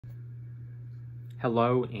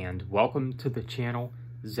Hello and welcome to the channel.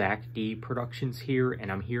 Zach D Productions here,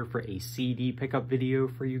 and I'm here for a CD pickup video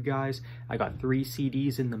for you guys. I got 3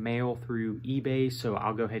 CDs in the mail through eBay, so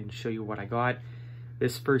I'll go ahead and show you what I got.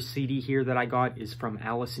 This first CD here that I got is from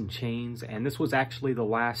Alice in Chains, and this was actually the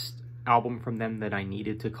last album from them that I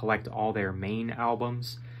needed to collect all their main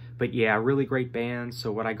albums. But yeah, really great band.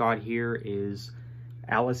 So what I got here is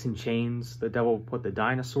Alice in Chains, The Devil Put the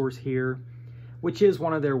Dinosaurs Here, which is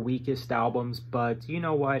one of their weakest albums, but you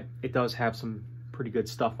know what? It does have some pretty good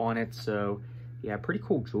stuff on it, so yeah, pretty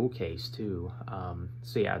cool jewel case too.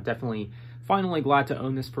 So yeah, definitely, finally glad to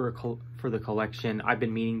own this for the collection. I've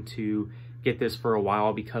been meaning to get this for a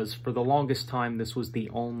while because for the longest time, this was the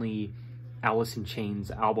only Alice in Chains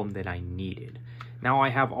album that I needed. Now I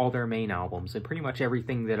have all their main albums and pretty much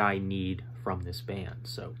everything that I need from this band,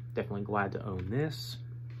 so definitely glad to own this.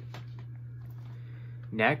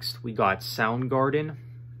 Next, we got Soundgarden,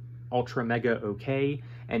 Ultra Mega OK,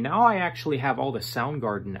 and now I actually have all the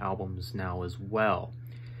Soundgarden albums now as well.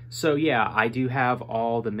 So yeah, I do have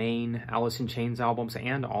all the main Alice in Chains albums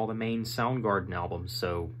and all the main Soundgarden albums,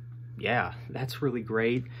 so yeah, that's really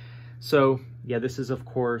great. So yeah, this is of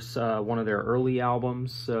course one of their early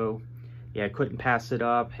albums, so yeah, I couldn't pass it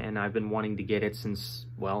up, and I've been wanting to get it since,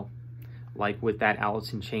 well, like with that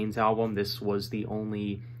Alice in Chains album, this was the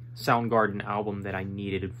only Soundgarden album that I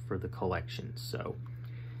needed for the collection. So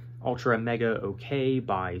Ultra Mega OK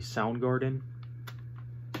by Soundgarden.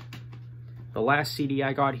 The last CD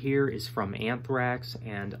I got here is from Anthrax,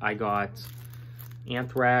 and I got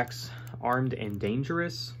Anthrax Armed and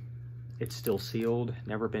Dangerous. It's still sealed,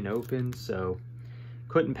 never been opened, so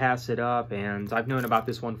couldn't pass it up, and I've known about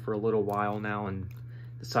this one for a little while now and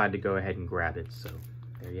decided to go ahead and grab it, so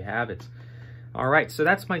there you have it. Alright, so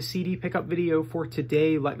that's my CD pickup video for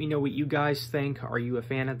today. Let me know what you guys think. Are you a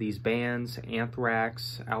fan of these bands,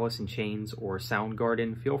 Anthrax, Alice in Chains, or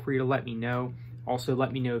Soundgarden? Feel free to let me know. Also,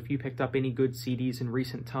 let me know if you picked up any good CDs in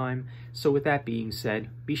recent time. So with that being said,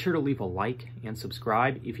 be sure to leave a like and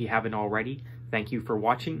subscribe if you haven't already. Thank you for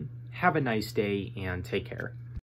watching. Have a nice day and take care.